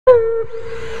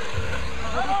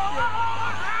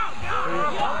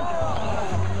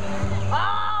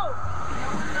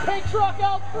Pink truck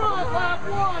out front, lap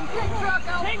 1. Pink truck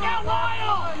out front. Take out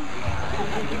Lyle!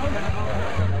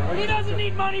 He doesn't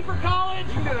need money for college.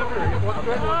 Everybody's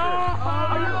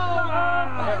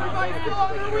still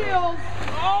on their wheels.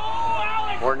 Oh,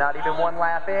 Alex! We're not even one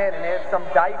lap in, and there's some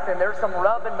dicing, there's some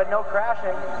rubbing, but no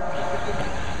crashing.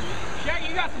 Jack,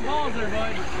 you got some balls there,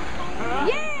 bud.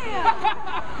 Yeah!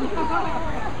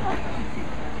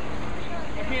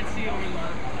 I can't see him anymore.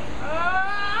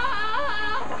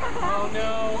 Oh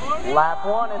no. Lap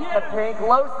 1 is the pink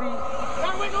Losi,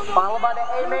 followed by the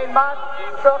A-Main Mod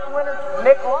truck winner,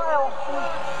 Nick Lyle.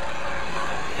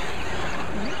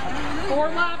 4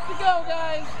 laps to go,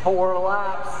 guys. 4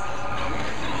 laps.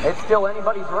 It's still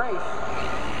anybody's race.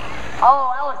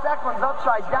 Oh, Alex Eklund's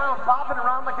upside down, bopping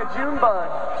around like a June bug.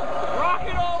 Rock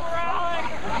it over, Alex!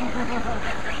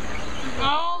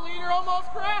 Oh, leader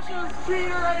almost crashes.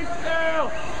 Cheater race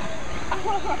now!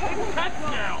 That's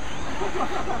now!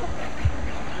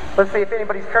 Let's see if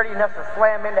anybody's courteous enough to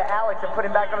slam into Alex and put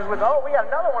him back on his wheels. Oh, we got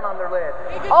another one on their lid.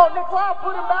 Oh, Nick Lyle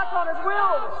put him back on his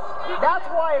wheels. That's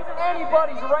why it's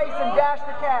anybody's race and dash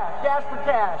to cash. Dash for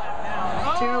cash.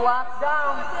 2 laps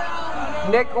down.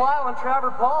 Nick Lyle and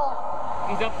Trevor Paul.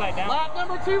 He's upside down. Lap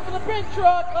number 2 for the pink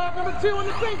truck. Lap number 2 in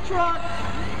the pink truck.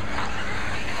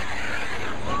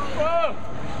 Whoa!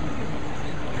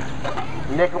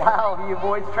 Nick Lyle, he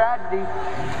avoids tragedy.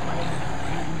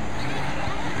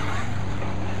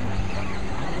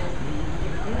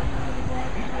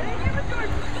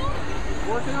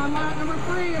 Working on lap number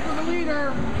 3 for the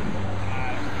leader.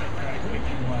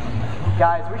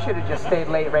 Guys, we should have just stayed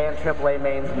late, ran AAA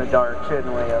mains in the dark,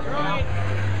 shouldn't we have? Right.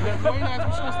 Very nice.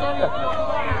 We should have started.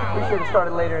 We should have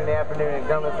started later in the afternoon and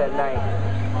done this at night.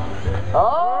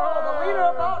 Oh, the leader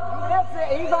about, that's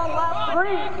it, he's on lap 3.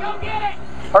 Go get it!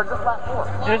 Or just lap 4?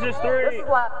 This is 3. This is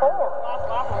lap 4.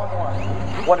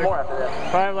 One more after this.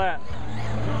 5 laps.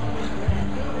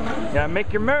 Gotta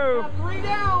make your move. Lap 3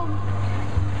 down.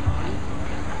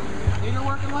 Leader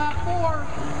working lap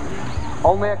 4.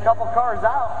 Only a couple cars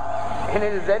out. And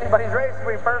it is anybody's race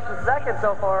between first and second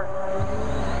so far.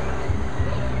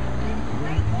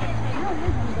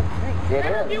 It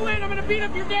If is. you win, I'm gonna beat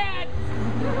up your dad!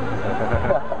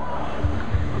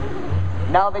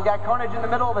 Now they got carnage in the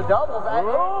middle of the doubles.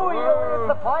 Oh, he hits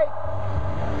the pipe.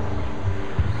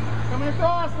 Coming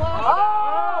across, lap.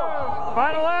 Oh!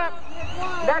 Final lap.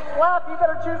 Next lap, you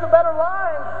better choose a better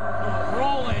line.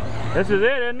 Roll it! This is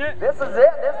it, isn't it? This is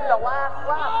it. This is the last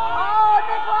lap. Oh,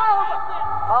 Nick Lyle.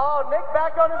 Oh, Nick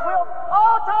back on his wheels.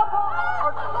 Oh, Tom Paul.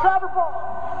 Or Trevor Paul.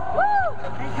 Woo!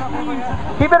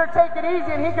 He better take it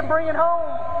easy and he can bring it home.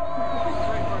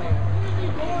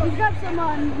 He's got some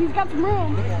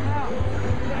room.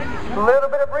 A little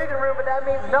bit of breathing room, but that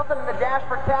means nothing in the dash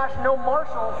for cash, no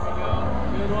marshals.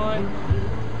 Good one.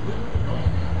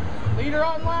 Leader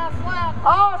on last lap.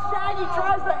 Oh, Shaggy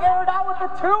tries to air it out with the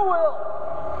 2-wheel.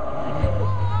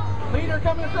 Leader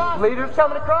coming across. Leader's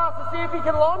coming across to see if he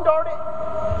can lawn dart it.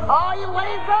 Oh, he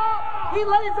lays up. He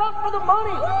lays up for the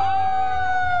money.